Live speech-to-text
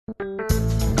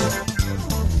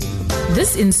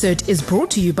This insert is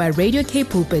brought to you by Radio K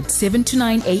Pulpit 7 to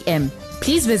 9 a.m.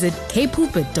 Please visit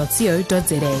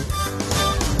kpulpit.co.za.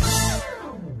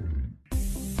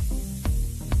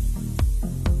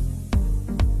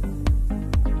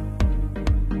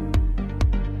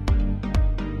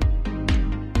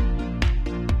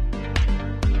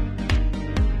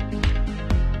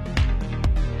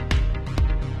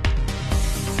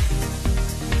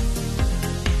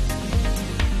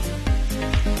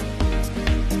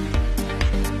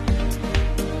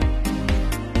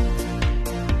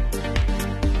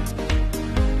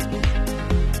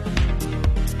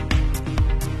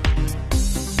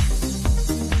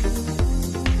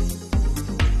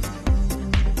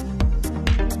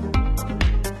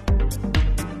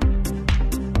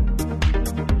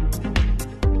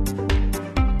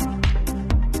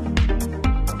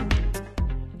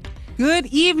 Good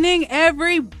evening,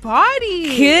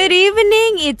 everybody. Good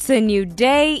evening. It's a new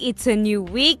day. It's a new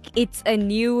week. It's a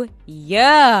new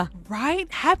year.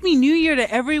 Right? Happy New Year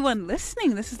to everyone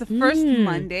listening. This is the first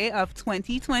Monday of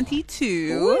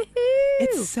 2022. Woohoo.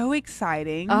 It's so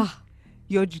exciting.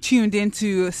 You're tuned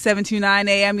into 7 to 9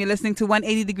 a.m. You're listening to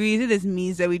 180 Degrees. It is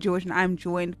me, Zoe George, and I'm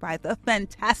joined by the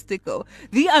fantastical,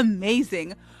 the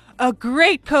amazing, a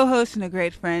great co-host and a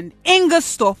great friend, Inga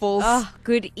Stoffels.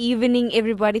 Good evening,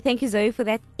 everybody. Thank you, Zoe, for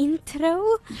that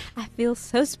intro. I feel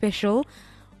so special.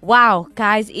 Wow,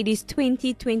 guys, it is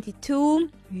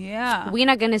 2022. Yeah. We're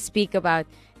not going to speak about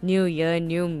new year,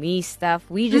 new me stuff.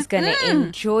 We're just going to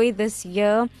enjoy this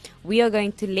year. We are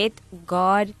going to let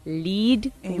God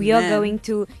lead. Amen. We are going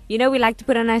to, we like to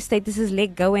put on our statuses,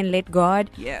 let go and let God.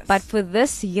 Yes. But for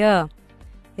this year,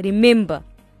 remember,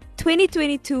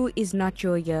 2022 is not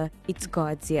your year, it's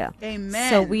God's year.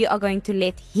 Amen. So we are going to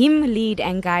let Him lead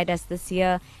and guide us this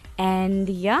year. And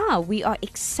yeah, we are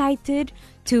excited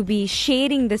to be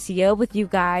sharing this year with you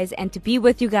guys and to be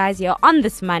with you guys here on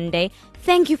this Monday.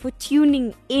 Thank you for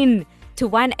tuning in to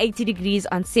 180 Degrees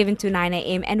on 7 to 9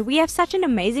 a.m. And we have such an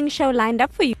amazing show lined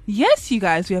up for you. Yes, you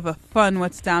guys, we have a fun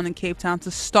What's Down in Cape Town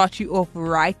to start you off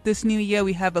right this new year.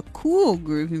 We have a cool,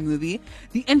 groovy movie.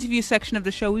 The interview section of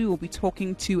the show, we will be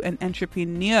talking to an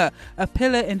entrepreneur, a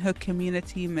pillar in her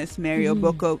community, Miss Ene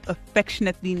Ogboko,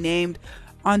 affectionately named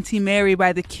Auntie Mary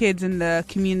by the kids in the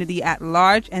community at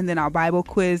large. And then our Bible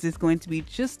quiz is going to be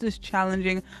just as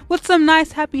challenging with some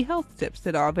nice happy health tips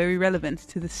that are very relevant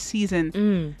to the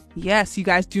season. Yes, you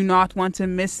guys do not want to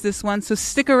miss this one, so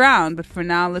stick around. But for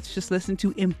now, let's just listen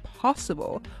to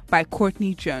Impossible by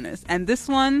Courtney Jonas. And this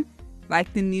one,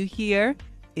 like the new year,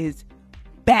 is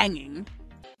banging.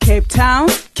 Cape Town,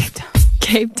 Cape Town,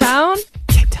 Cape Town,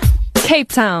 Cape Town, Cape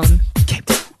Town. Cape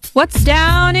Town. What's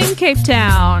down in Cape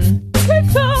Town?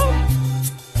 Cape Town.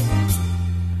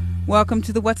 Welcome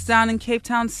to the What's Down in Cape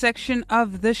Town section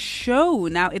of the show.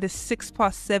 Now it is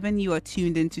 7:06. You are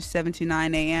tuned into 7 to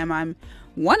 9 a.m. I'm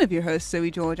one of your hosts,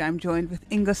 Zoe George. I'm joined with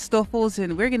Inga Stoffels,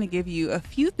 and we're going to give you a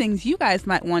few things you guys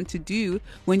might want to do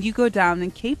when you go down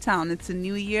in Cape Town. It's a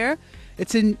new year.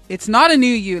 It's not a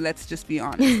new you, let's just be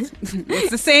honest.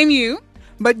 It's the same you.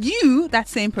 But you, that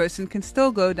same person, can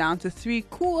still go down to 3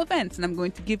 cool events, and I'm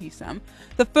going to give you some.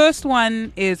 The first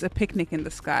one is a picnic in the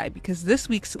sky, because this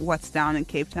week's What's Down in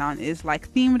Cape Town is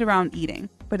like themed around eating,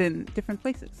 but in different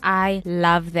places. I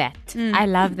love that. I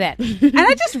love that. And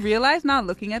I just realized now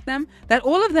looking at them that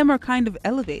all of them are kind of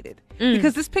elevated,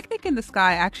 because this picnic in the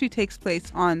sky actually takes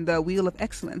place on the Wheel of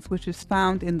Excellence, which is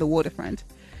found in the waterfront.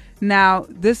 Now,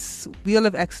 this Wheel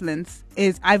of Excellence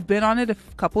I've been on it a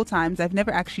couple times. I've never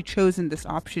actually chosen this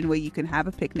option where you can have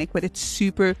a picnic, but it's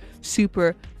super,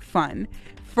 super fun.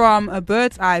 From a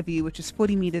bird's eye view, which is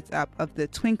 40 meters up, of the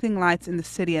twinkling lights in the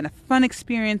city, and a fun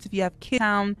experience if you have Kids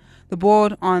Town, the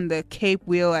board on the Cape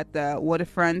Wheel at the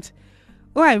waterfront.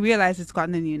 Oh, I realize it's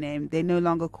gotten a new name. They no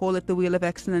longer call it the Wheel of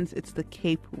Excellence. It's the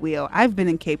Cape Wheel. I've been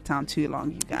in Cape Town too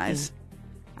long, you guys.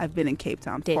 I've been in Cape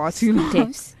Town far too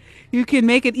long. You can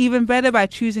make it even better by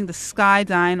choosing the Sky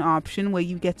Dine option, where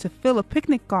you get to fill a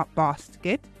picnic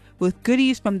basket with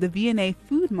goodies from the V&A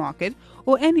food market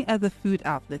or any other food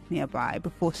outlet nearby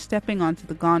before stepping onto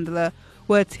the gondola,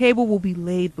 where a table will be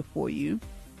laid before you.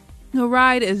 The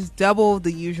ride is double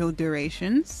the usual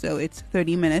duration, so it's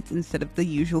 30 minutes instead of the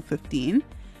usual 15.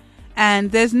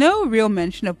 And there's no real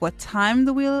mention of what time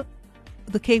the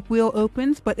Cape Wheel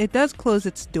opens, but it does close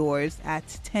its doors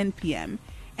at 10 p.m.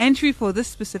 Entry for this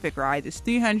specific ride is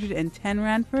 310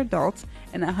 Rand for adults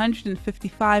and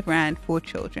 155 Rand for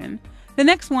children. The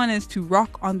next one is to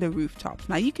rock on the rooftops.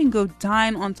 Now you can go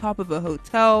dine on top of a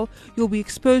hotel. You'll be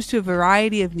exposed to a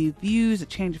variety of new views, a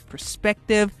change of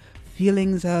perspective,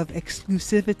 feelings of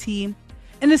exclusivity.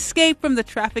 an escape from the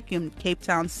traffic in Cape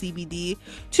Town CBD.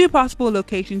 Two possible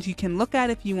locations you can look at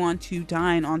if you want to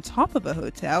dine on top of a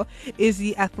hotel is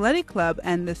the Athletic Club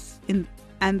and the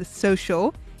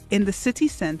Social in the city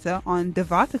center on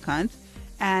Devatakant,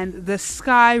 and the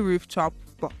Sky Rooftop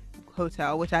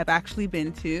Hotel, which I've actually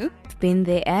been to. Been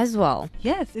there as well.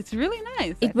 Yes, it's really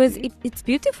nice. It's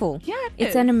beautiful. Yeah,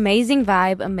 it's an amazing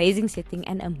vibe, amazing setting,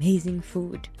 and amazing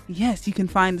food. Yes, you can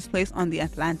find this place on the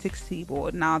Atlantic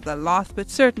seaboard. Now, the last but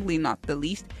certainly not the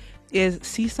least is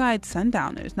Seaside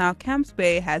Sundowners. Now, Camps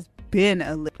Bay has been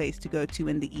a lit place to go to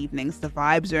in the evenings. The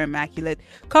vibes are immaculate,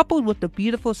 coupled with the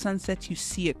beautiful sunsets you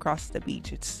see across the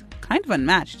beach. It's kind of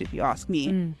unmatched, if you ask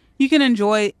me. You can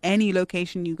enjoy any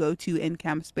location you go to in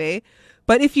Camps Bay,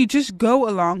 but if you just go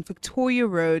along Victoria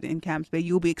Road in Camps Bay,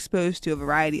 you'll be exposed to a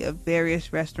variety of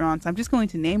various restaurants. I'm just going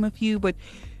to name a few, but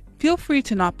feel free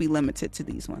to not be limited to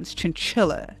these ones.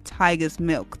 Chinchilla, Tiger's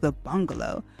Milk, The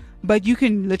Bungalow. But you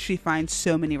can literally find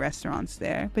so many restaurants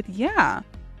there. But yeah,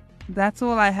 that's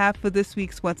all I have for this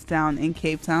week's What's Down in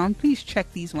Cape Town. Please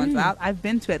check these ones out. I've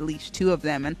been to at least 2 of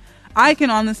them, and I can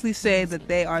honestly say that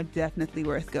they are definitely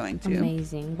worth going to.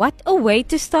 Amazing. What a way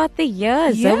to start the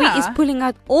year. Zoe is pulling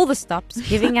out all the stops,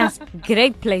 giving us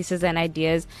great places and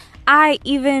ideas. I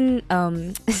even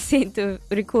sent a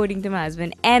recording to my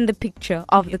husband and the picture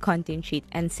of the content sheet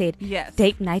and said,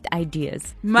 date night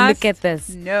ideas. Look at this.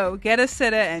 No, get a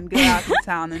sitter and go out to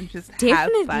town and just have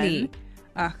fun.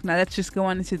 Now let's just go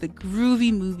on into the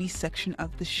groovy movie section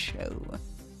of the show.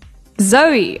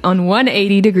 Zoe on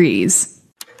 180 Degrees.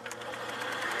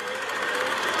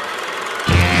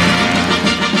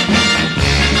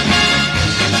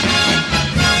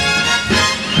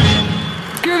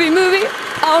 Groovy movie,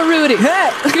 all Rudy.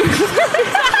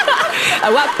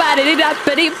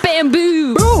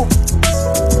 Bamboo.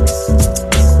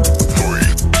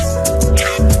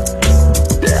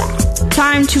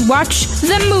 Time to watch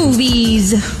the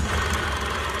movies.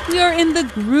 We are in the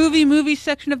groovy movie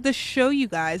section of the show, you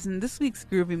guys, and this week's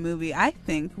groovy movie, I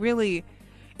think, really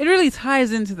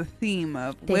ties into the theme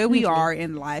of where we are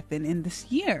in life and in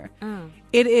this year.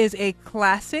 It is a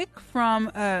classic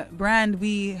from a brand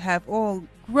we have all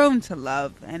grown to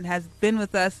love and has been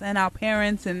with us and our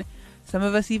parents and some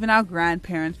of us even our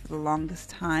grandparents for the longest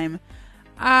time.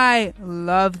 I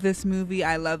love this movie.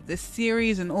 I love this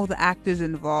series, and all the actors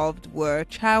involved were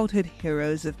childhood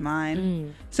heroes of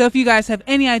mine. So if you guys have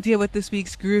any idea what this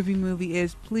week's groovy movie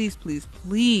is, please, please,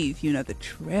 please, you know the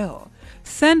drill.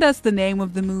 Send us the name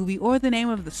of the movie or the name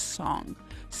of the song.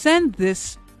 Send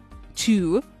this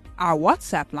to our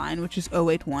WhatsApp line, which is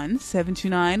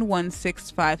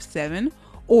 081-729-1657.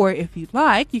 Or if you'd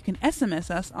like, you can SMS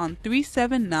us on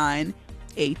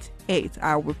 37988.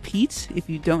 I'll repeat if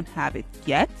you don't have it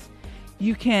yet.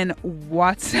 You can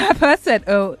WhatsApp us at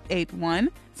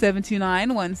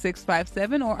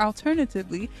 081-729-1657, or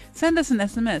alternatively, send us an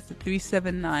SMS at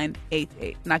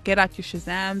 37988. Now get out your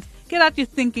Shazams, get out your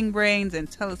thinking brains, and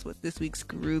tell us what this week's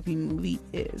groovy movie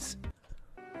is.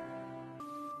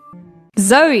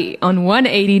 Zoe on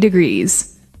 180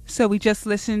 Degrees. So we just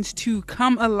listened to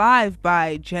Come Alive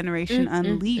by Generation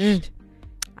Unleashed.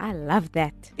 I love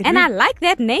that. I like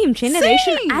that name,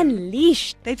 Generation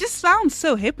Unleashed. They just sound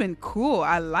so hip and cool.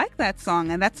 I like that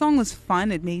song, and that song was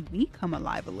fun. It made me come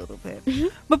alive a little bit.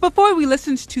 But before we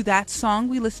listened to that song,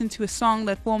 we listened to a song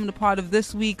that formed a part of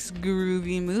this week's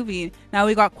groovy movie. Now,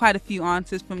 we got quite a few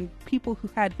answers from people who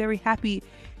had very happy,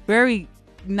 very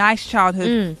nice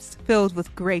childhoods filled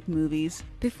with great movies.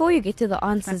 Before you get to the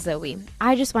answers, Zoe,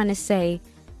 I just want to say,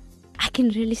 I can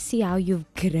really see how you've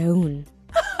grown.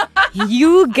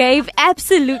 You gave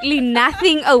absolutely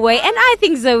nothing away, and I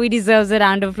think Zoe deserves a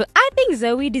round of applause. I think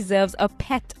Zoe deserves a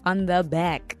pat on the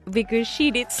back because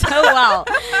she did so well.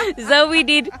 Zoe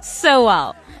did so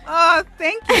well. Oh,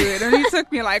 thank you. It only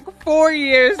took me like 4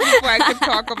 years before I could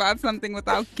talk about something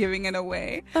without giving it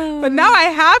away. But now I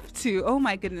have to. Oh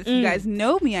my goodness. You guys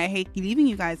know me. I hate leaving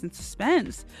you guys in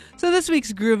suspense. So this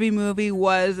week's groovy movie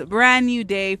was Brand New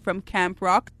Day from Camp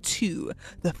Rock 2,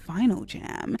 The Final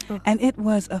Jam. And it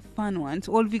was a fun one.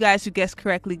 To all of you guys who guessed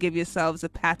correctly, give yourselves a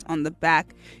pat on the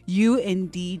back. You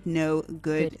indeed know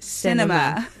good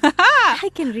cinema. I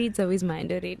can read Zoe's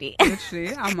mind already.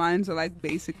 Literally, our minds are like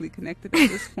basically connected at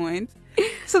this point.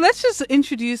 So let's just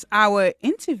introduce our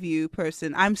interview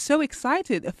person. I'm so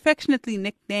excited. Affectionately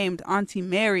nicknamed Auntie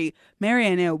Mary,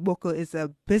 Ene Ogboko is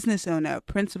a business owner, a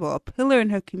principal, a pillar in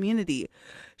her community.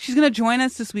 She's going to join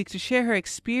us this week to share her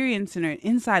experience and her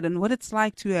insight on what it's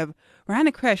like to have ran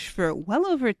a creche for well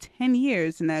over 10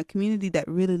 years in a community that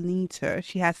really needs her.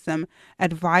 She has some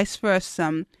advice for us,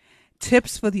 some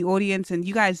tips for the audience, and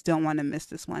you guys don't want to miss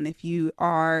this one. If you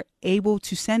are able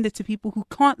to send it to people who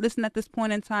can't listen at this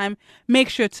point in time, make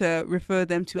sure to refer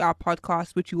them to our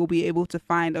podcast, which you will be able to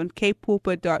find on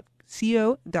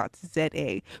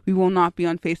kpulpit.co.za. We will not be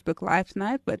on Facebook Live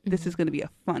tonight, but this is going to be a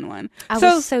fun one. I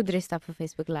was so dressed up for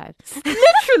Facebook Live.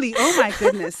 Literally, oh my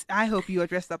goodness. I hope you are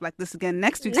dressed up like this again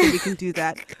next week so we can do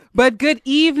that. But good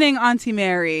evening, Auntie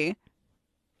Mary.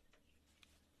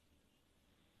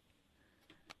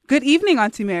 Good evening,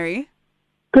 Auntie Mary.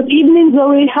 Good evening,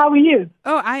 Zoe. How are you?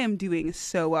 Oh, I am doing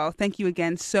so well. Thank you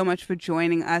again so much for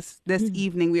joining us this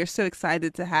evening. We are so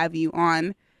excited to have you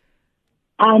on.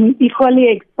 I'm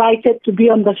equally excited to be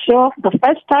on the show the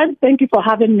first time. Thank you for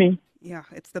having me. Yeah,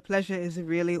 the pleasure is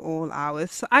really all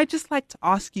ours. So I'd just like to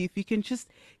ask you if you can just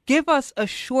give us a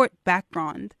short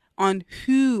background on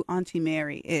who Auntie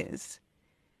Mary is.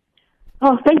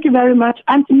 Oh, thank you very much.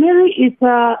 Auntie Mary is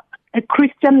a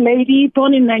Christian lady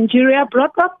born in Nigeria,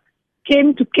 brought up,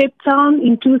 came to Cape Town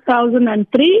in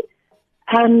 2003,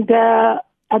 and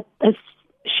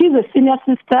she's a senior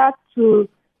sister to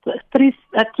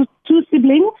two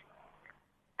siblings,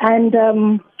 and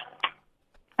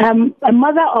a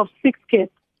mother of 6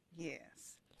 kids.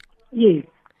 Yes. Yes.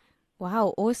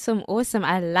 Wow, awesome.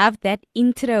 I love that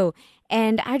intro.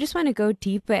 And I just want to go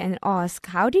deeper and ask,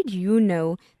 how did you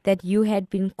know that you had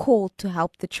been called to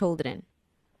help the children?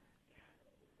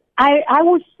 I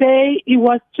would say it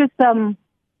was just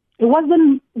it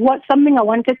wasn't something I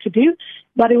wanted to do,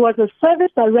 but it was a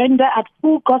service I rendered at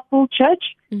Full Gospel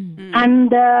Church,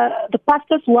 and the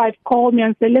pastor's wife called me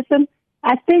and said, "Listen,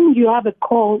 I think you have a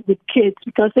call with kids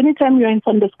because anytime you're in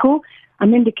Sunday school, I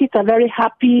mean the kids are very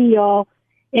happy, your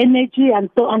energy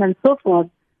and so on and so forth."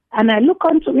 And I look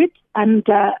onto it, and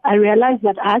I realized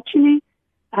that I actually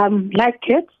like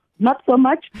kids. Not so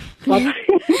much, but,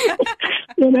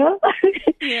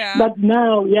 Yeah. But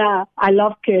now, yeah, I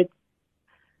love kids.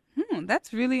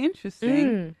 That's really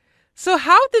interesting. So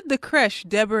how did the Creche,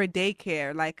 Deborah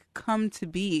Daycare, come to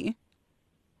be?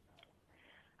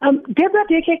 Deborah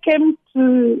Daycare came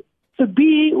to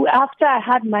be after I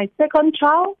had my second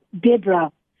child,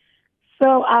 Deborah.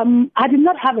 So I did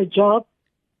not have a job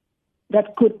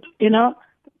that could,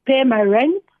 pay my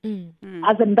rent.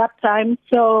 As in that time,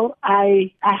 so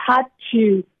I had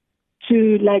to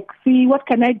see what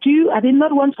can I do. I did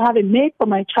not want to have a maid for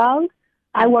my child.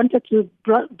 I wanted to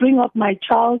bring up my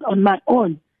child on my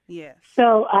own. Yes.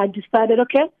 So I decided,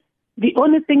 okay, the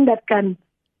only thing that can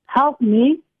help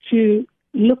me to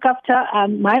look after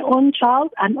my own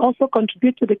child and also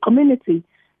contribute to the community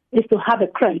is to have a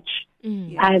crèche.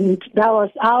 Yes. And that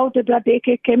was how Deborah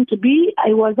Daycare came to be.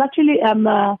 I was actually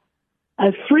a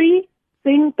free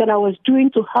thing that I was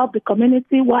doing to help the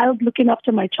community while looking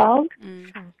after my child.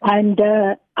 And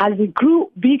as it grew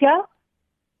bigger,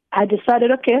 I decided,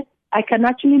 okay, I can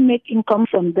actually make income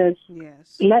from this.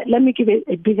 Yes. Let me give it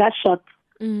a bigger shot.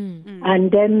 And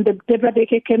then the Deborah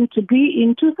Daycare came to be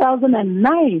in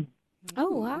 2009.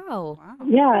 Oh, wow.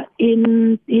 Yeah,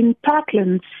 in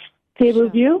Parklands,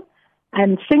 Tableview.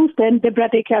 And since then, Deborah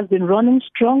Daycare has been running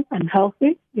strong and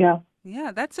healthy. Yeah.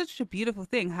 Yeah, that's such a beautiful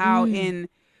thing. How in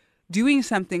doing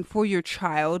something for your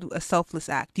child, a selfless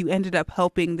act, you ended up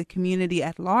helping the community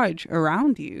at large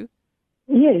around you.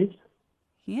 Yes.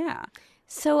 Yeah.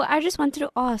 So I just wanted to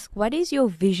ask, what is your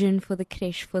vision for the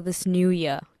Creche for this new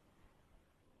year?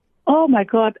 Oh, my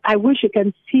God. I wish you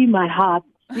can see my heart.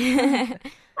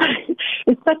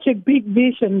 It's such a big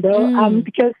vision, though,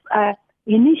 because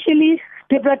initially,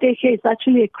 Deborah Daycare is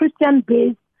actually a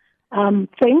Christian-based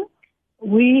thing.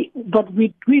 We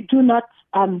do not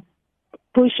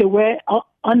push away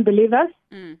unbelievers,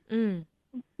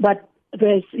 but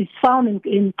it's found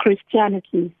in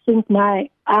Christianity. Since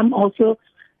I'm also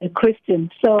a Christian,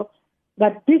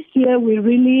 but this year we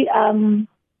really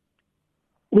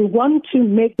we want to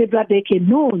make Deborah Daycare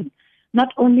known,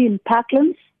 not only in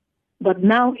Parklands, but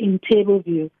now in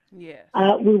Tableview. Yes.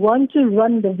 We want to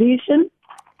run the vision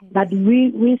that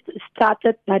we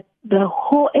started, that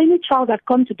any child that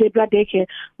comes to Deborah Daycare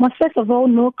must first of all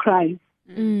know Christ.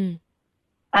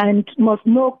 And must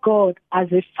know God as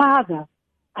a father.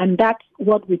 And that's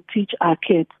what we teach our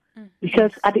kids.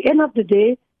 Because at the end of the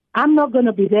day, I'm not going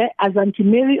to be there as Auntie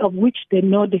Mary, of which they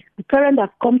know the parent has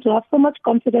come to have so much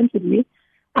confidence in me.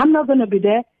 I'm not going to be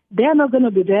there. They're not going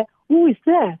to be there. Who is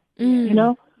there?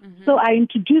 So I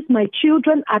introduce my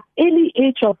children at early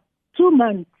age of 2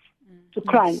 months to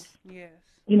Christ. Yes.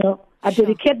 I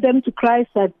dedicate them to Christ.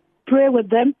 I pray with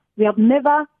them. We have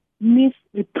never missed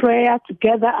the prayer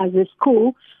together as a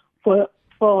school for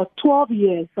 12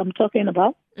 years, I'm talking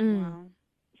about. Wow.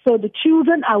 So the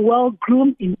children are well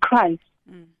groomed in Christ.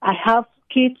 I have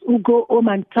kids who go home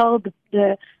and tell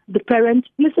the parents,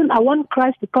 listen, I want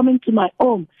Christ to come into my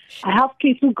home. I have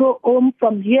kids who go home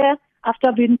from here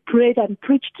after being prayed and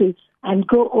preached to and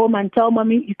go home and tell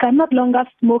mommy, you can no longer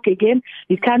smoke again,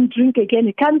 you can't drink again,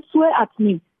 you can't swear at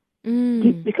me.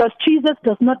 Because Jesus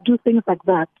does not do things like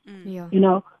that, Yeah. you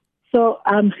know. So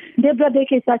Deborah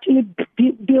Deke is actually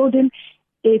building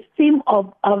a team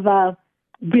of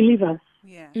believers.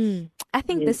 Yes. I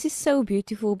think this is so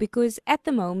beautiful because at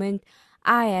the moment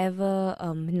I have a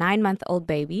 9-month-old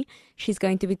baby. She's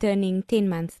going to be turning 10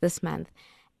 months this month.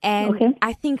 And Okay.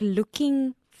 I think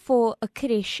looking for a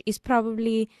creche is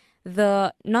probably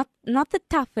the not the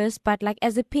toughest, but like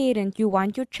as a parent, you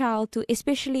want your child to,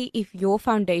 especially if your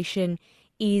foundation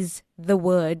is the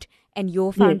word and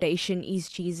your foundation is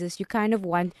Jesus, you kind of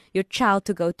want your child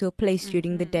to go to a place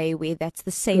during the day where that's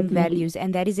the same values.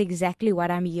 And that is exactly what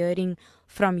I'm hearing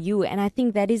from you. And I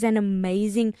think that is an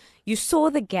amazing, you saw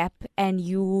the gap and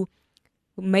you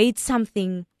made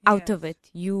something out of it.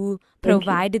 You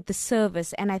provided the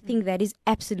service. And I think that is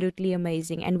absolutely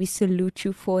amazing. And we salute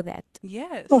you for that.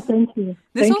 Yes. Oh, thank you.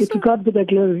 This Thank you. also- To God be the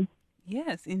glory.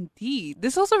 Yes, indeed.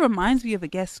 This also reminds me of a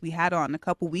guest we had on a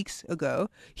couple weeks ago.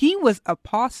 He was a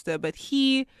pastor, but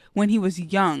when he was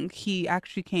young, he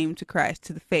actually came to Christ,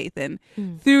 to the faith, and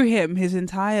through him, his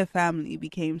entire family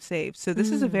became saved. So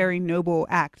this is a very noble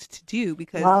act to do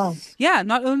because, Wow. yeah,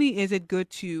 not only is it good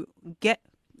to get,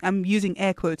 I'm using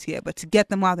air quotes here, but to get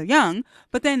them while they're young,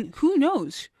 but then who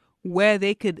knows where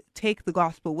they could take the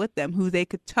gospel with them, who they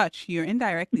could touch. You're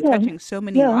indirectly touching so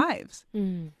many lives.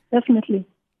 Definitely.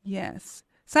 Yes.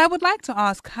 So I would like to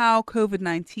ask how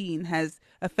COVID-19 has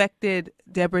affected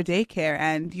Deborah Daycare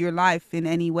and your life in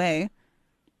any way.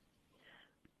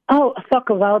 Oh, talk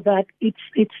about that.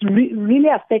 It's really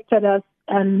affected us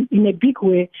in a big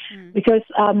way because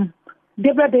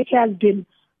Deborah Daycare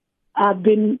has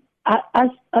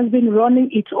been running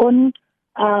its own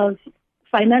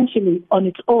financially on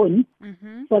its own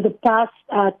for the past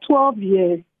 12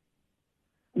 years.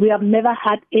 We have never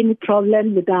had any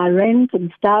problem with our rent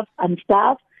and staff.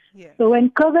 Yes. So when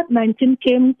COVID-19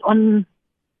 came on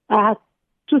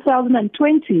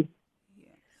 2020,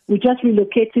 we just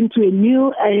relocated to a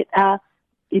new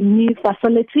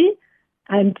facility,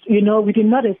 and we did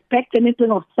not expect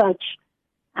anything of such,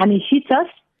 and it hit us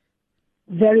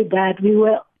very bad.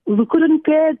 We couldn't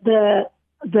pay the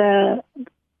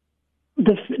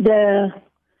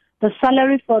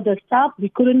salary for the staff. We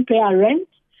couldn't pay our rent.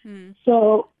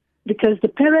 So, because the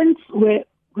parents were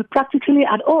practically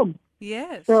at home.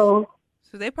 Yes. So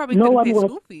they probably no couldn't one pay was-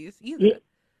 school fees either.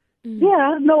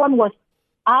 no one was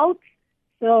out.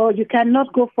 So you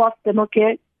cannot go force them,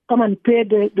 okay, come and pay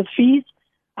the fees.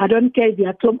 I don't care if you're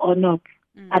at home or not.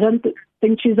 I don't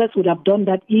think Jesus would have done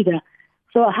that either.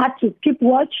 So I had to keep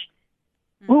watch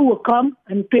who will come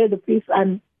and pay the fees,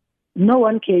 and no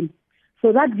one came.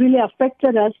 So that really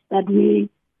affected us, that we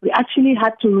actually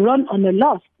had to run on a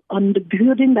loss on the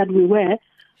building that we were.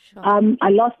 I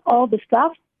lost all the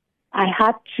staff. I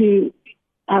had to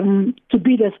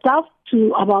be the staff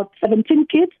to about 17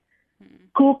 kids,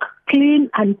 cook, clean,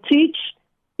 and teach.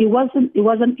 It wasn't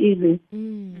easy.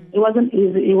 It wasn't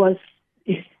easy.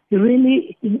 It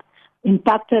really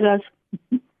impacted us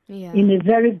in a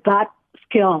very bad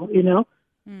scale, in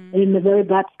a very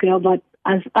bad scale. But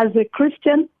as a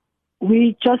Christian,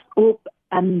 we just hope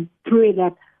and pray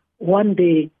that one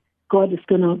day God is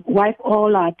going to wipe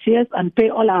all our tears and pay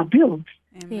all our bills,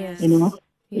 Amen. Yes.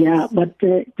 Yeah, but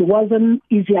it wasn't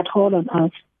easy at all on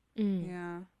us.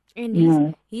 Yeah.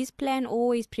 And his plan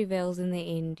always prevails in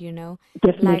the end,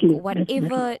 Definitely. Like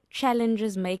whatever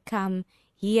challenges may come,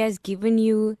 he has given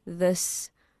you this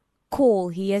call.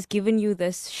 He has given you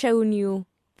this, shown you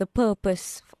the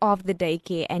purpose of the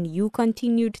daycare, and you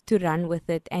continued to run with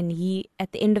it. And he,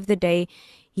 at the end of the day,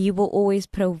 he will always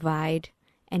provide,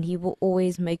 and he will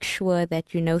always make sure that,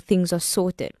 things are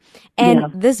sorted.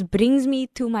 And this brings me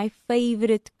to my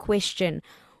favorite question.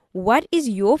 What is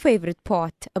your favorite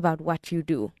part about what you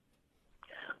do?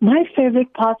 My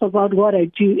favorite part about what I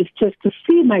do is just to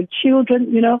see my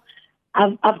children.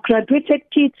 I've graduated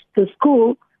kids to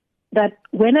school that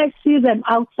when I see them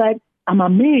outside, I'm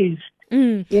amazed.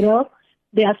 They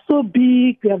are so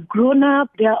big, they have grown up,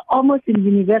 they are almost in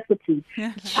university.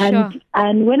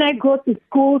 And when I go to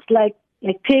schools like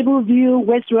Tableview,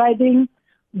 West Riding,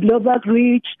 Global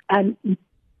Reach, and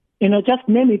just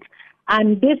name it,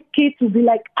 and these kids will be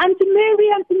like, Auntie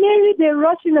Mary, they're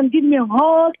rushing and give me a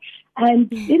hug, and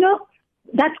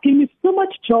that gives me so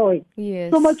much joy.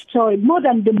 Yes. So much joy, more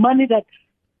than the money that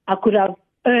I could have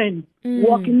earned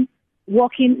working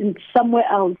in somewhere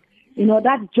else.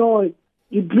 That joy,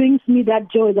 it brings me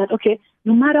that joy that, okay,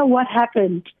 no matter what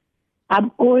happened,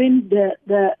 I'm owing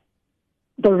the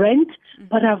rent,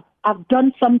 but I've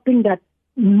done something that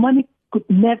money could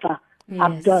never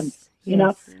have done. You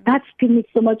know, that's given me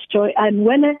so much joy. And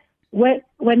when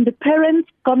the parents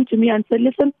come to me and say,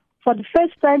 listen, for the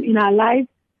first time in our life,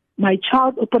 my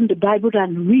child opened the Bible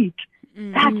and read.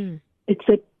 It's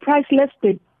a priceless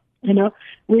thing. You know,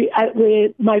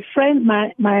 my friend,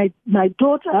 my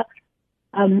daughter,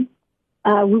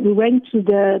 we went to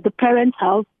the parents'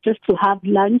 house just to have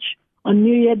lunch on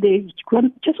New Year Day.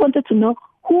 Just wanted to know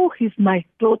who is my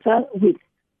daughter with.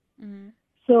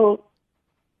 So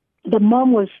the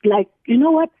mom was like, you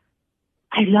know what?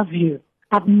 I love you.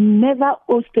 I've never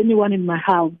hosted anyone in my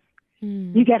house.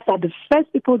 You guys are the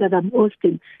first people that I'm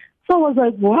hosting. So I was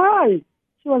like, why?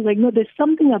 She was like, no, there's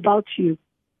something about you.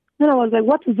 Then I was like,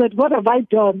 what is it? What have I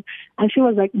done? And she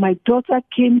was like, my daughter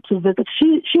came to visit.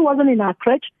 She wasn't in our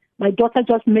crèche. My daughter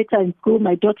just met her in school.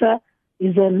 My daughter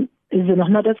is in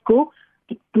another school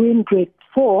doing grade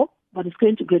 4, but is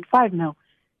going to grade 5 now.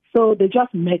 So they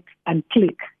just met and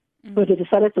clicked. So they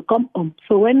decided to come home.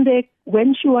 So when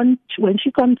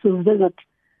she comes to visit,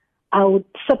 I would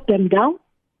sit them down.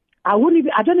 I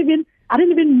didn't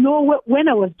even know when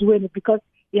I was doing it because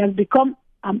it has become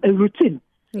a routine.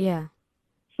 Yeah.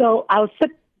 So I'll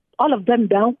sit all of them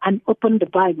down and open the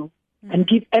Bible and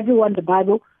give everyone the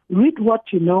Bible, read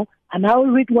what you know, and I'll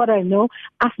read what I know,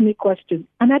 ask me questions.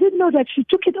 And I didn't know that she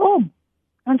took it home.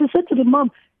 And I said to the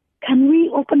mom, can we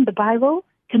open the Bible?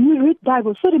 Can we read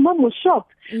Bible? So the mom was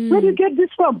shocked. Where did you get this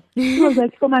from? She was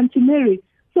like, from Auntie Mary.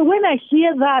 So when I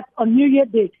hear that on New Year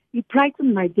Day, it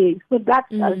brightened my day. So that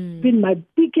has been my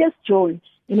biggest joy.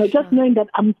 You know, just knowing that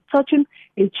I'm touching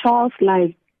a child's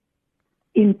life,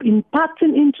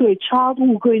 impacting into a child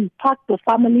who will go impact the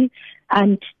family,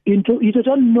 and you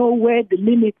don't know where the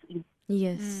limit is.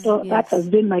 Yes. So that has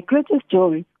been my greatest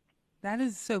joy. That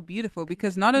is so beautiful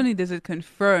because not only does it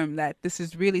confirm that this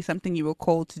is really something you were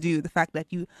called to do, the fact that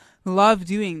you love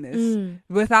doing this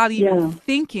without even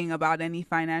thinking about any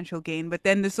financial gain, but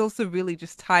then this also really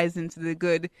just ties into the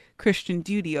good Christian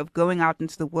duty of going out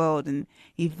into the world and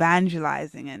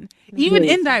evangelizing, and even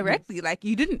indirectly, like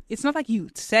it's not like you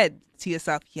said to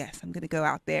yourself, yes, I'm going to go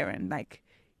out there and like,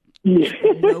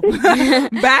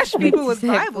 bash people with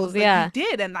Bibles. Like you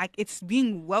did, and like it's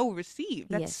being well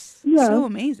received. That's so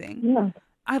amazing. Yeah.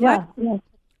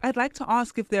 I'd like to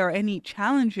ask if there are any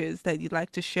challenges that you'd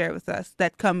like to share with us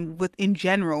that come with in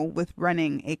general with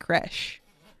running a creche.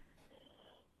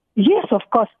 Yes, of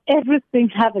course. Everything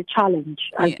has a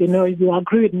challenge. As you know, you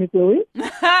agree with me, Zoe?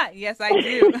 Yes, I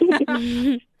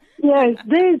do. Yes,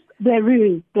 there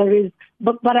is.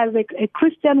 But as a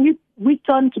Christian, we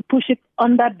turn to push it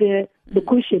under the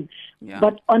cushion. Yeah.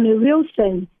 But on a real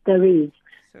sense, there is.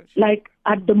 So like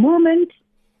at the moment,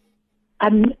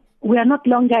 we are not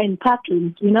longer in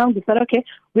Parklands. We now decide, okay,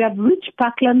 we have reached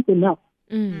Parklands enough.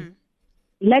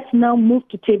 Let's now move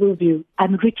to Tableview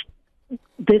and reach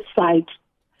this side.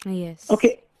 Yes.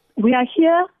 Okay, we are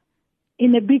here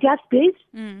in a bigger space,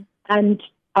 and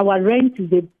our rent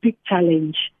is a big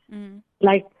challenge.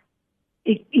 Like,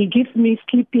 it gives me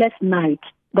sleepless nights.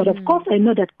 But of course, I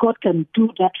know that God can do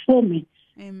that for me.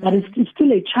 Amen. But it's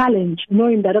still a challenge,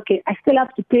 knowing that, okay, I still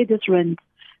have to pay this rent.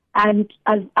 And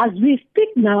as we speak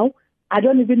now, I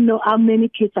don't even know how many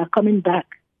kids are coming back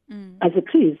as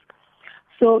it is.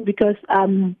 So, because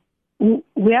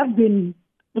we have been,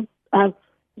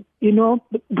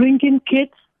 bringing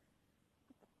kids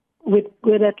with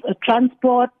a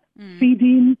transport,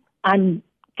 feeding, and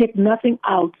take nothing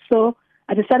out. So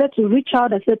I decided to reach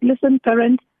out. I said, listen,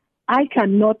 parents, I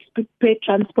cannot pay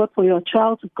transport for your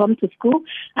child to come to school.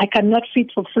 I cannot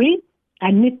feed for free.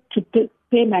 I need to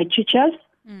pay my teachers.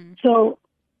 So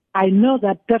I know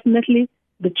that definitely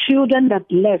the children that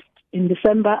left in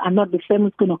December are not the same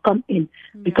who's going to come in,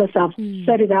 because I've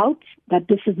set it out that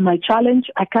this is my challenge.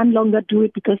 I can't longer do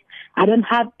it because I don't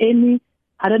have any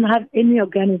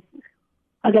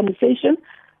organization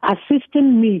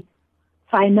assisting me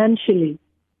financially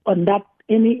on that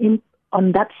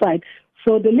side.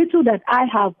 So the little that I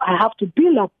have to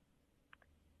build up,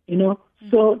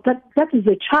 So that is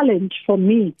a challenge for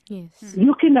me. Yes.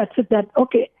 Looking at it that,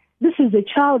 okay, this is a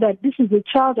child as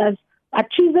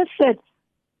Jesus said,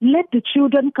 let the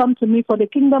children come to me, for the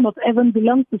kingdom of heaven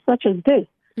belongs to such as this.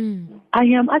 I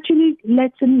am actually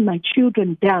letting my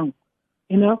children down,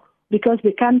 because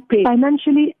they can't pay.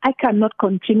 Financially, I cannot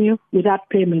continue without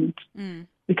payment.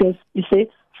 Because, you see,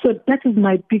 so that is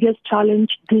my biggest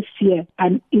challenge this year.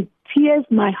 And it tears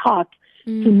my heart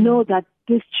to know that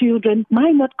these children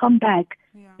might not come back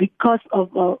because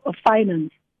of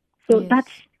finance. So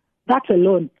that's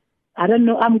alone. I don't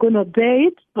know, I'm going to bear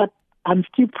it, but I'm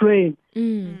still praying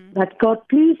that God,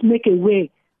 please make a way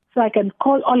so I can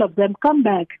call all of them, come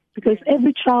back, because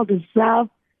every child deserves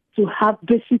to have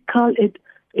basic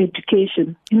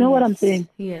education. You know what I'm saying?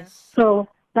 Yes. So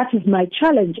that is my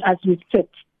challenge as we sit.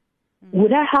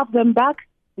 Would I have them back?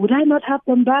 Would I not have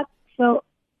them back? So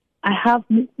I have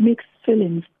mixed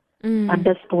feelings at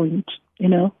this point, you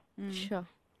know. Sure.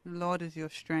 Lord is your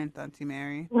strength, Auntie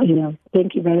Mary. You know,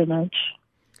 thank you very much.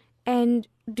 And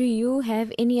do you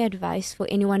have any advice for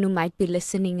anyone who might be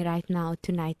listening right now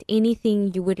tonight?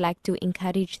 Anything you would like to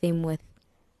encourage them with?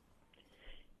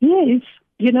 Yes,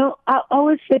 you know, I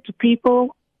always say to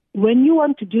people, when you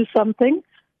want to do something,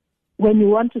 when you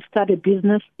want to start a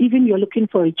business, even you're looking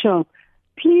for a job,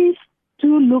 please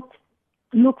do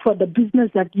look for the business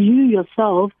that you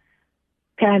yourself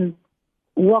can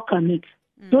work on it.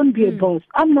 Don't be a boss.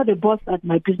 I'm not a boss at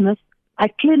my business. I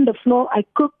clean the floor, I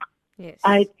cook, Yes.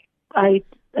 I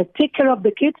take care of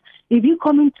the kids. If you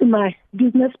come into my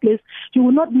business place, you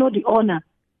will not know the owner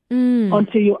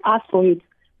until you ask for it.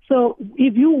 So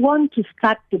if you want to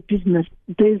start the business,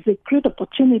 there's a great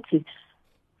opportunity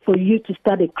for you to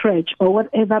start a creche or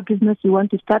whatever business you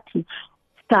want to start.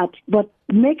 But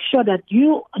make sure that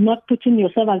you are not putting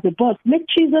yourself as the boss. Make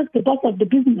Jesus the boss of the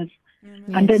business.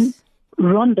 And then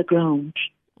run the ground.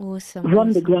 Awesome.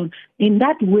 Run the ground. In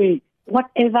that way,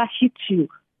 whatever hits you,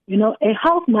 you know, a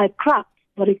house might crack,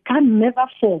 but it can never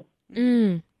fall.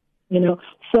 You know,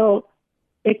 so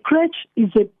a creche is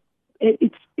a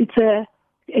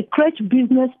creche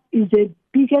business is the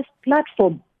biggest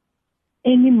platform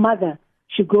any mother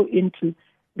should go into,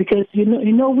 because we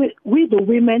the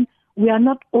women, we are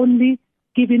not only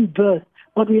giving birth,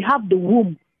 but we have the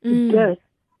womb to birth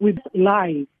with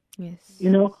life. Yes. You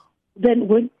know, then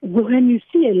when you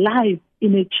see a life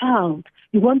in a child,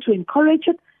 you want to encourage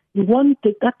it. You want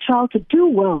that child to do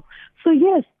well. So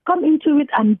yes, come into it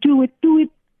and do it. Do it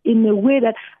in a way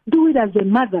that, do it as a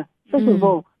mother. First of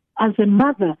all, as a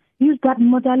mother, use that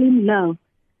motherly love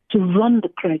to run the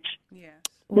creche. Yes.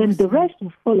 Then the rest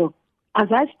will follow. As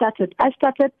I started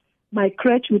my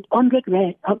creche with 100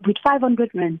 rand, with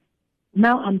 500 rand.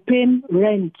 Now I'm paying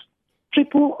rent,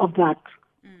 triple of that.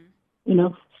 You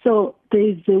know, so there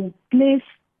is a place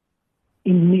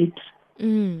in need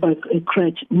for a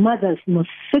creche. Mothers must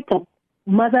sit up.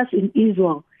 Mothers in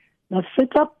Israel must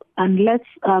sit up and let's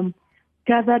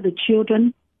gather the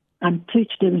children and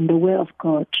teach them in the way of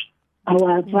God. I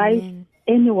will advise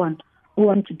anyone who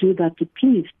wants to do that to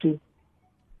please do.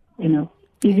 You know,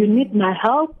 if you need my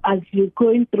help as you're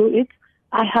going through it,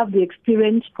 I have the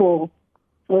experience for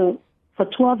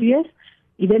 12 years.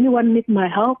 If anyone needs my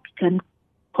help, you can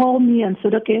call me and say,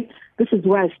 okay, this is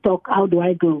where I stuck. How do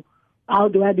I go? How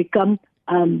do I become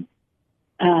a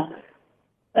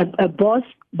boss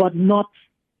but not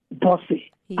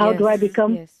bossy? How do I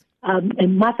become a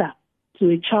mother to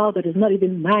a child that is not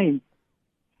even mine?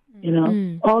 You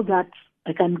know, all that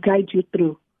I can guide you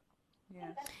through.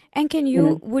 And can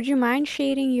you, would you mind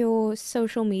sharing your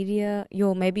social media,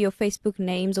 maybe your Facebook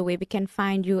names, or where we can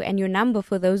find you, and your number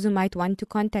for those who might want to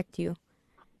contact you?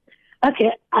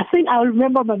 Okay, I think I'll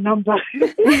remember my number.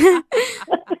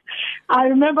 I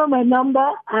remember my number,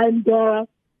 and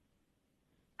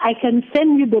I can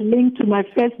send you the link to my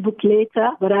Facebook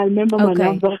later, but I remember my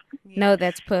number. No,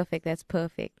 that's perfect. That's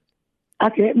perfect.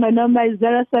 Okay, my number is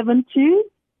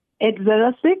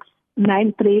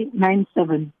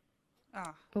 072-806-9397.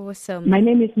 Awesome. My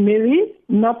name is Mary,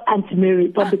 not Auntie Mary,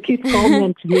 but the kids call me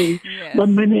Auntie Mary. But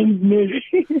my name is Mary.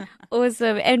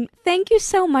 Awesome. And thank you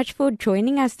so much for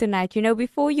joining us tonight. You know,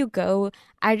 before you go,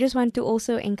 I just want to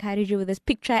also encourage you with this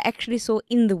picture I actually saw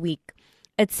in the week.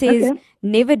 It says,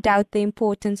 never doubt the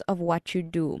importance of what you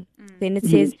do. Then it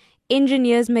says,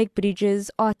 engineers make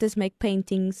bridges, artists make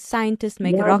paintings, scientists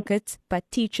make rockets, but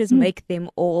teachers make them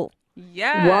all.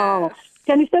 Yes. Wow.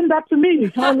 Can you send that to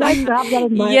me? I'd like to have that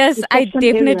in my Yes, I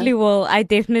definitely area. will. I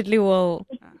definitely will.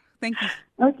 Thank you.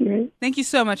 Okay. Thank you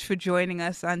so much for joining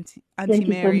us, Auntie Thank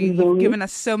Mary. you, You've given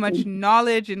us so much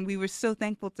knowledge, and we were so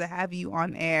thankful to have you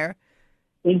on air.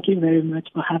 Thank you very much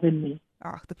for having me.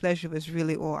 Oh, the pleasure was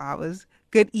really all ours.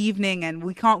 Good evening, and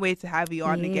we can't wait to have you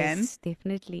on again. Yes,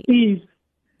 definitely. Please.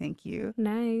 Thank you.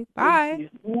 Night. Bye.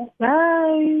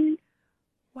 Bye.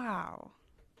 Wow.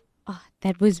 Oh,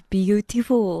 that was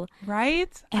beautiful.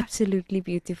 Right? Absolutely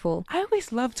beautiful. I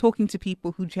always love talking to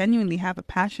people who genuinely have a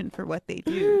passion for what they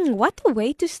do. What a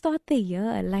way to start the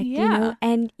year. You know,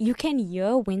 and you can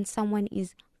hear when someone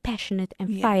is passionate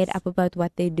and fired up about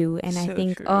what they do. And I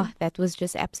think, that was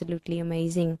just absolutely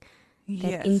amazing.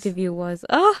 That interview was,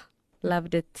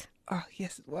 loved it. Oh,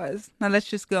 yes, it was. Now let's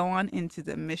just go on into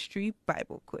the mystery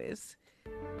Bible quiz.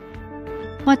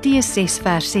 Matteus 6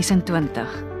 vers 26.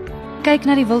 Kyk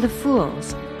na die wilde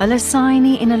voëls. Hulle saai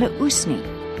nie en hulle oes nie,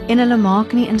 en hulle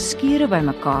maak nie in skure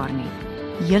bymekaar nie.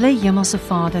 Julle hemelse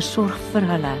Vader sorg vir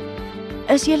hulle.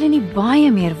 Is julle nie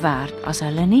baie meer werd as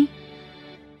hulle nie?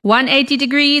 180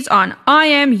 degrees on I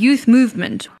Am Youth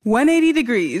Movement. 180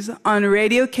 degrees on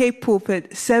Radio Cape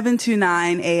Pulpit 7 to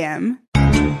 9 a.m.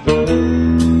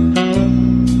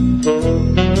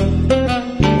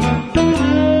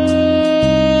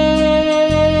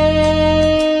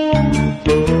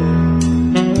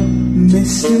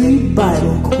 Mystery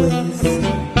Bible Quiz.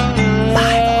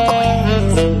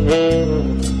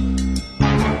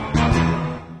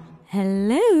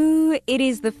 Hello, it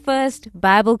is the first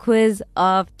Bible quiz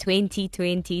of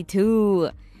 2022.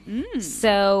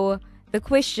 So the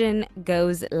question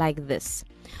goes like this.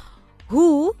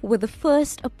 Who were the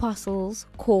first apostles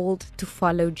called to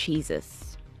follow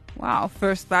Jesus? Wow,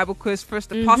 first Bible quiz,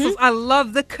 first apostles. I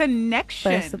love the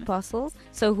connection. First apostles.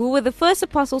 So who were the first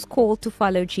apostles called to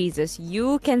follow Jesus?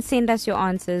 You can send us your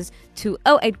answers to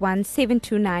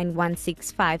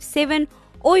 081-729-1657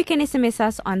 or you can SMS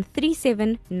us on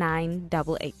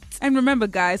 37988. And remember,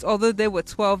 guys, although there were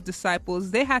 12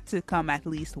 disciples, they had to come at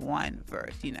least one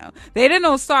first, you know. They didn't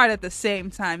all start at the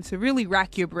same time, so really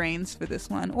rack your brains for this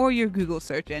one or your Google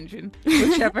search engine,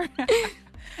 whichever.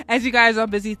 As you guys are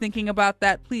busy thinking about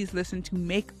that, please listen to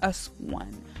Make Us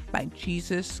One by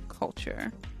Jesus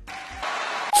Culture.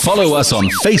 Follow us on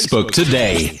Facebook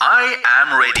today. I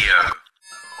Am Radio.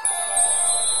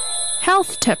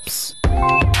 Health tips.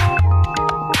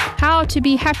 How to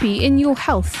be happy in your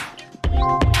health.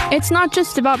 It's not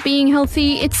just about being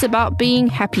healthy, it's about being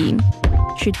happy.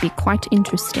 Should be quite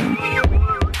interesting.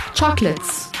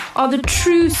 Chocolates are the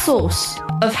true source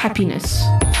of happiness.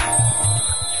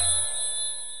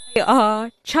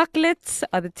 Chocolates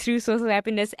are the true source of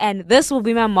happiness, and this will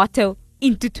be my motto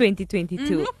into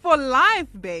 2022. For life,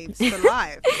 babes, for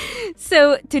life.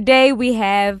 So today we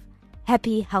have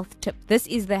Happy Health Tip. This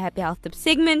is the Happy Health Tip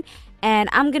segment, and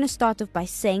I'm going to start off by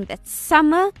saying that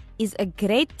summer is a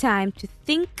great time to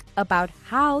think about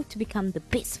how to become the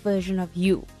best version of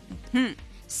you.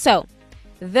 So,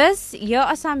 here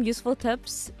are some useful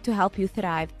tips to help you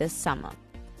thrive this summer.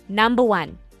 Number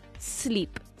 1,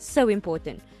 sleep. So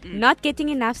important. Not getting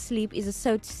enough sleep is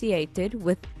associated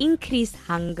with increased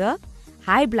hunger,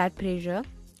 high blood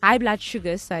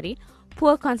sugar,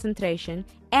 poor concentration,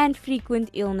 and frequent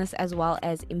illness, as well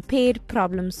as impaired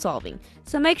problem solving.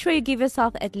 So make sure you give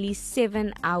yourself at least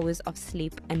 7 hours of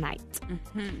sleep a night.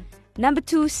 Number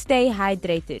 2, stay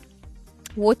hydrated.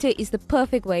 Water is the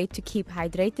perfect way to keep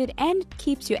hydrated and it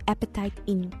keeps your appetite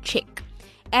in check.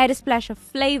 Add a splash of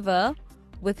flavor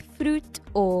with fruit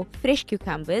or fresh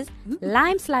cucumbers,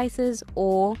 lime slices,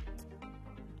 or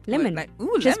lemon.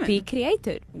 Just lemon. be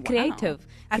creative. Wow.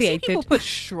 I see people put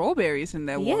strawberries in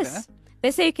their water. Yes. They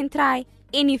say you can try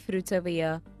any fruits over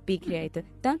here. Be creative.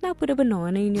 Don't now put a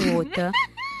banana in your water.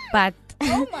 But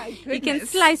Oh my goodness. you can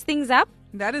slice things up.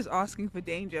 That is asking for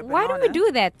danger. Why don't we do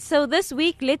that? So this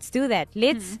week, let's do that.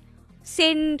 Let's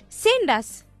send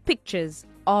us pictures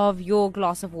of your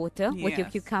glass of water with your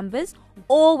Yes. cucumbers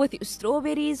or with your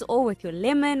strawberries or with your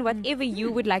lemon, whatever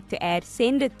you would like to add.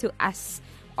 Send it to us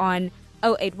on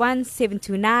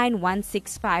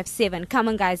 081-729-1657. Come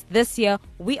on, guys. This year,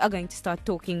 we are going to start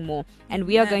talking more and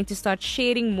we are going to start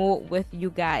sharing more with you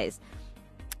guys.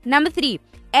 Number 3,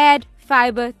 add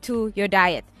fiber to your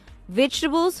diet.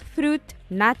 Vegetables, fruit,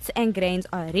 nuts, and grains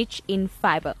are rich in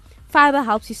fiber. Fiber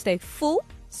helps you stay full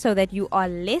so that you are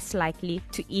less likely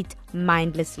to eat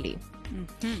mindlessly.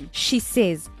 She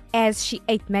says, as she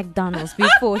ate McDonald's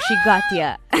before she got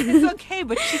here. It's okay,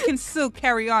 but she can still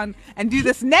carry on and do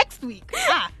this next week.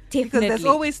 Because Definitely. there's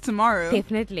always tomorrow.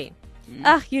 Definitely.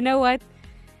 You know what?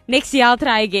 Next year I'll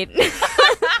try again.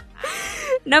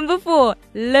 Number 4,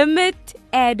 limit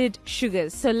added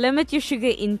sugars. So limit your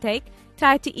sugar intake.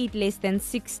 Try to eat less than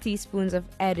 6 teaspoons of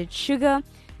added sugar.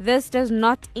 This does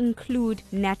not include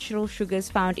natural sugars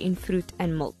found in fruit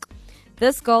and milk.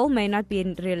 This goal may not be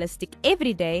realistic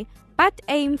every day, but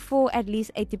aim for at least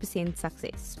 80%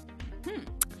 success.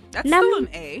 That's still an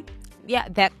A. Yeah,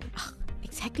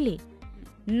 exactly.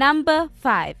 Number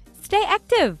 5, stay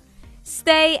active.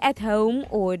 Stay at home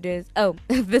orders.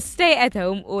 The stay at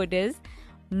home orders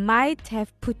might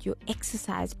have put your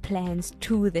exercise plans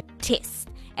to the test.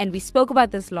 And we spoke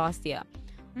about this last year.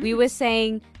 We were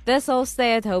saying this whole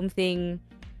stay at home thing,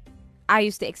 I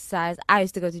used to exercise, I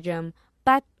used to go to gym,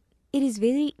 but it is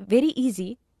very, very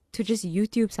easy to just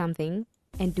YouTube something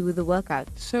and do the workout.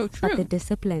 So true. But the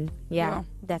discipline, Yeah.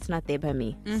 that's not there by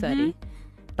me. Sorry.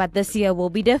 But this year will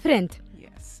be different.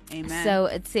 Yes. Amen. So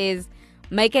it says,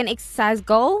 Make an exercise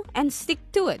goal and stick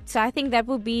to it. So I think that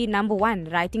would be number one,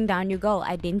 writing down your goal,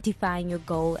 identifying your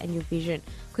goal and your vision.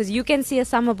 Because you can see a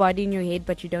summer body in your head,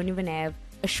 but you don't even have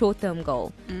a short-term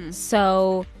goal.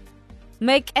 So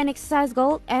make an exercise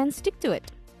goal and stick to it.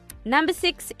 Number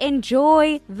 6,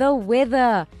 enjoy the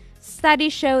weather.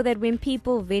 Studies show that when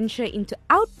people venture into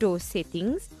outdoor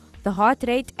settings, the heart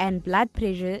rate and blood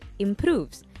pressure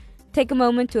improves. Take a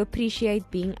moment to appreciate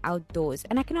being outdoors.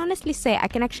 And I can honestly say, I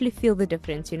can actually feel the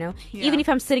difference, Yeah. Even if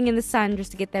I'm sitting in the sun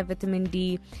just to get that vitamin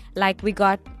D. Like we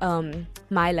got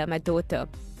Mila, my daughter,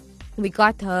 we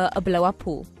got her a blow-up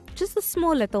pool. Just a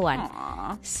small little one.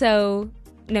 Aww. So,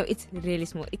 no, it's really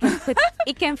small. It can fit,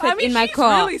 in my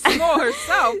car. She's really small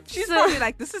herself. She's probably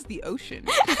like, this is the ocean.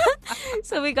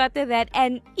 So we got her that.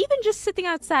 And even just sitting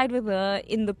outside with her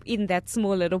in that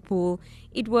small little pool,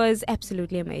 it was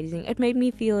absolutely amazing. It made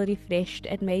me feel refreshed.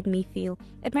 It made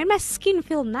my skin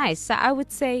feel nice. So I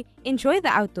would say enjoy the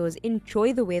outdoors,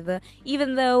 enjoy the weather,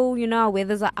 even though, our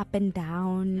weathers are up and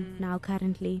down now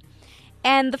currently.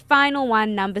 And the final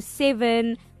one, number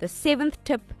 7, the 7th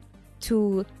tip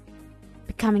to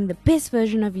becoming the best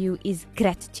version of you is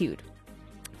gratitude.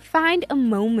 Find a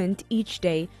moment each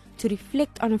day to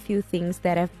reflect on a few things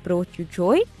that have brought you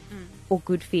joy or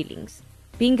good feelings.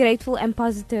 Being grateful and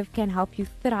positive can help you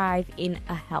thrive in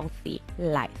a healthy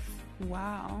life.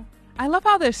 Wow. I love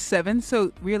how there's 7,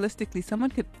 so realistically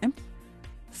someone could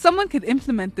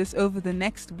implement this over the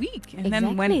next week. And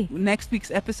then when next week's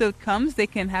episode comes, they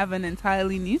can have an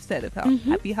entirely new set of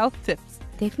happy health tips.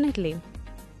 Definitely.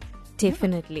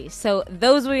 So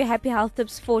those were your happy health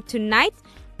tips for tonight.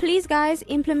 Please, guys,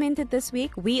 implement it this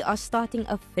week. We are starting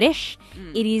afresh.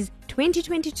 It is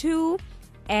 2022.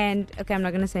 And, okay, I'm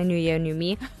not going to say new year, new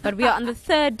me. But we are on the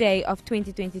 3rd day of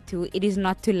 2022. It is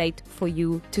not too late for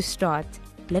you to start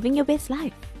living your best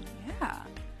life. Yeah.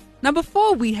 Now,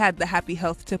 before we had the happy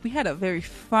health tip, we had a very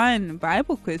fun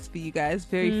Bible quiz for you guys.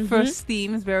 Very first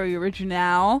themes, very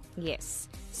original. Yes.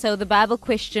 So the Bible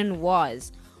question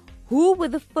was, who were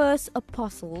the first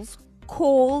apostles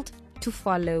called to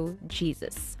follow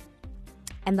Jesus?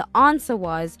 And the answer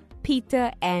was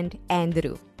Peter and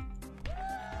Andrew.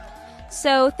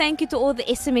 So thank you to all the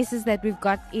SMSs that we've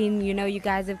got in. You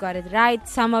guys have got it right.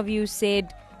 Some of you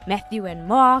said Matthew and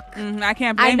Mark. I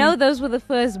can't blame I know you. those were the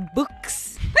first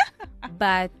books.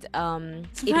 But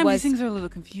sometimes these things are a little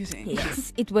confusing.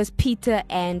 Yes, it was Peter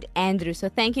and Andrew. So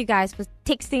thank you guys for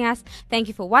texting us. Thank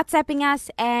you for WhatsApping us.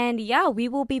 And yeah, we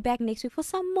will be back next week for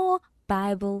some more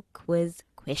Bible quiz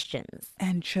questions.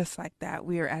 And just like that,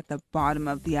 we are at the bottom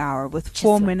of the hour with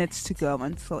 4 minutes to go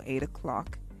until 8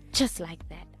 o'clock. Just like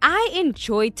that. I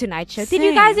enjoyed tonight's show. Did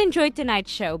you guys enjoy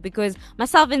tonight's show? Because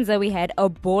myself and Zoe had a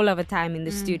ball of a time in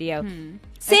the studio.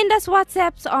 Send us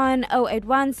WhatsApps on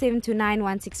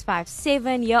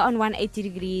 081-729-1657. You're on 180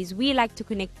 Degrees. We like to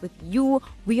connect with you.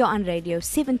 We are on radio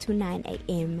 7 to 9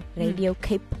 a.m. Radio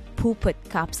Cape Pulpit,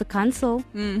 Kaapse Kansel.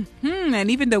 And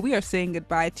even though we are saying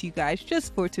goodbye to you guys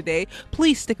just for today,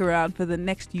 please stick around for the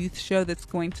next youth show that's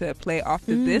going to play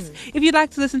after this. If you'd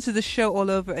like to listen to the show all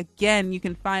over again, you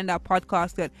can find our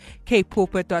podcast at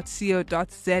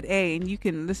kpulpit.co.za and you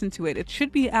can listen to it. It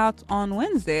should be out on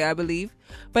Wednesday, I believe.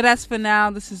 But as for now,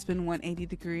 this has been 180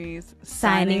 Degrees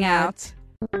signing out.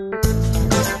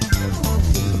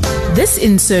 This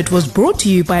insert was brought to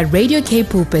you by Radio K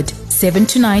Pulpit, 7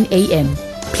 to 9 a.m.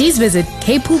 Please visit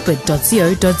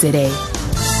kpulpit.co.za.